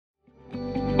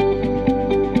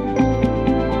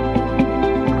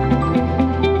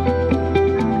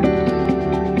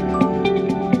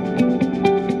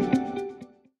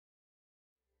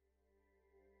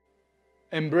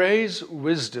Embrace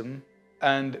wisdom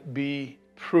and be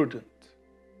prudent.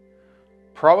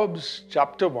 Proverbs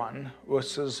chapter 1,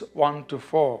 verses 1 to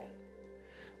 4.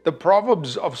 The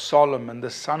Proverbs of Solomon, the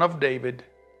son of David,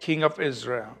 king of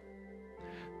Israel.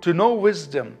 To know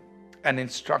wisdom and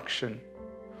instruction,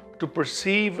 to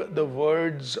perceive the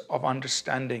words of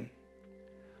understanding,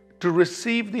 to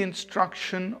receive the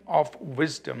instruction of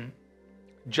wisdom,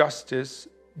 justice,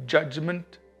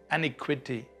 judgment, and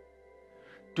equity,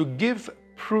 to give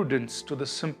prudence to the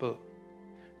simple,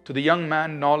 to the young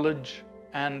man knowledge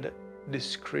and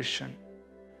discretion.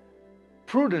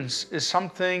 Prudence is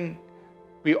something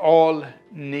we all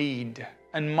need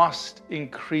and must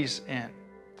increase in.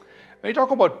 When we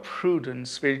talk about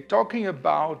prudence, we're talking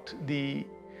about the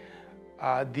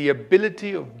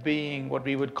ability of being what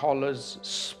we would call as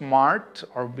smart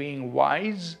or being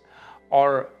wise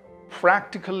or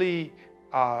practically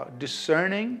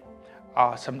discerning.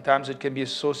 Sometimes it can be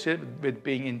associated with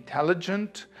being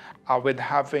intelligent, with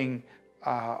having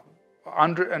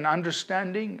an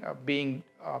understanding,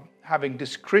 having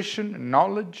discretion and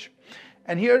knowledge.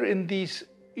 And here in these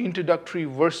introductory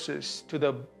verses to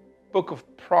the book of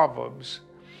Proverbs,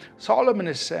 Solomon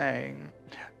is saying,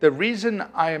 the reason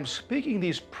I am speaking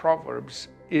these proverbs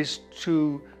is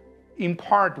to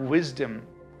impart wisdom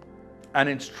and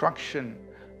instruction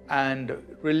and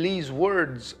release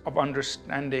words of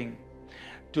understanding,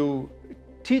 to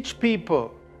teach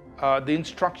people the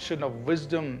instruction of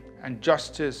wisdom and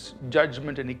justice,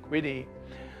 judgment and equity.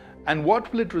 And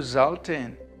what will it result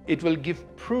in? It will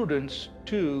give prudence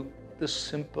to the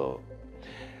simple.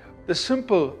 The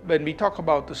simple, when we talk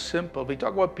about the simple, we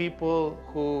talk about people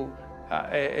who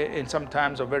and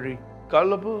sometimes are very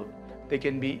gullible. They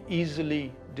can be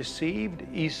easily deceived,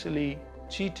 easily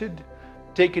cheated,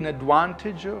 taken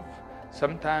advantage of.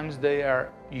 Sometimes they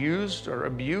are used or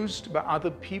abused by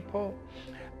other people.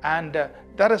 And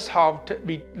that is how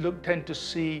we tend to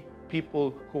see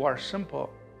people who are simple.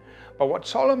 But what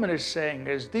Solomon is saying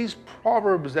is these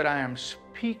proverbs that I am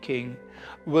speaking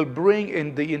will bring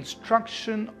in the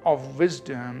instruction of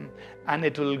wisdom, and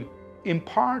it will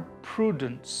impart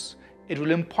prudence. It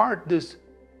will impart this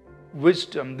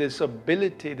wisdom, this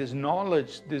ability, this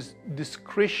knowledge, this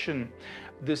discretion,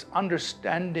 this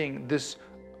understanding, this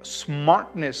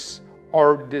smartness,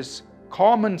 or this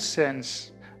common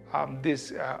sense,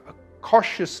 this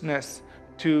cautiousness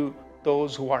to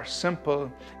those who are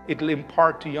simple. It will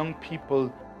impart to young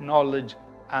people knowledge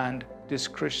and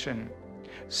discretion.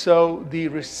 So the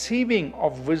receiving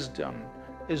of wisdom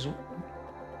is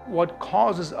what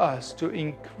causes us to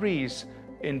increase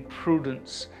in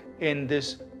prudence, in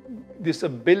this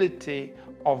ability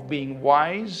of being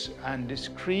wise and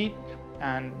discreet,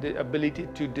 and the ability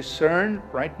to discern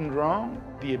right and wrong,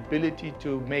 the ability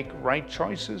to make right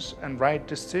choices and right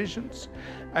decisions.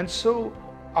 And so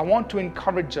I want to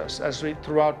encourage us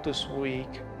throughout this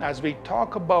week, as we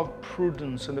talk about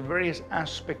prudence and the various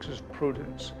aspects of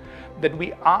prudence, that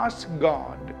we ask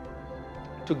God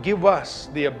to give us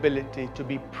the ability to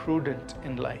be prudent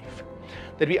in life.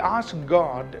 That we ask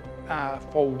God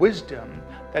for wisdom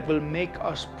that will make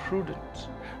us prudent.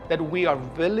 That we are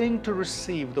willing to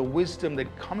receive the wisdom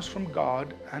that comes from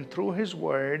God and through His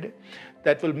Word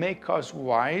that will make us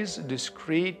wise,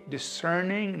 discreet,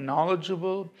 discerning,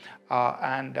 knowledgeable,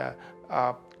 and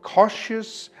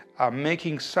cautious,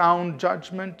 making sound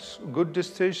judgments, good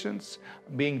decisions,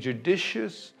 being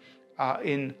judicious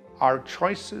in our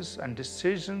choices and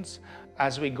decisions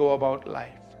as we go about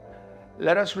life.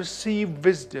 Let us receive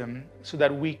wisdom so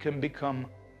that we can become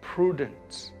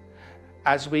prudent.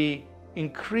 As we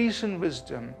increase in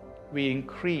wisdom, we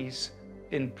increase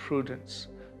in prudence.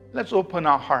 Let's open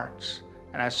our hearts.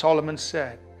 And as Solomon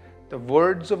said, the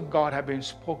words of God have been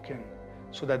spoken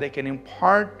so that they can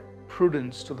impart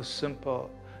prudence to the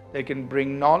simple. They can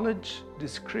bring knowledge,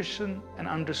 discretion, and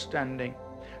understanding,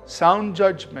 sound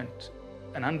judgment,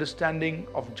 and understanding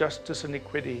of justice and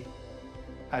equity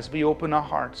as we open our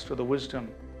hearts to the wisdom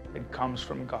that comes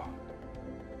from God.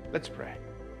 Let's pray.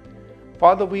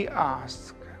 Father, we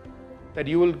ask that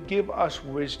you will give us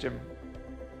wisdom,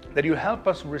 that you help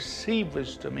us receive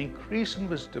wisdom, increase in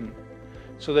wisdom,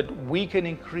 so that we can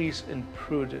increase in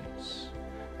prudence,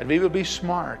 that we will be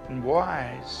smart and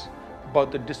wise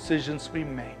about the decisions we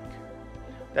make,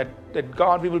 that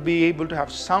God, we will be able to have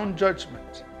sound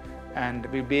judgment, and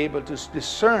we'll be able to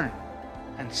discern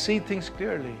and see things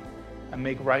clearly and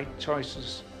make right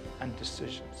choices and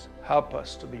decisions. Help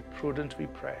us to be prudent, we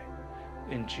pray.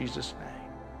 In Jesus' name,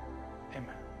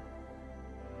 amen.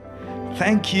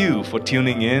 Thank you for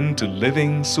tuning in to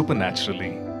Living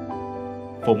Supernaturally.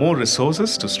 For more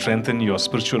resources to strengthen your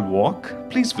spiritual walk,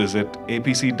 please visit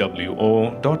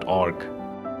apcwo.org.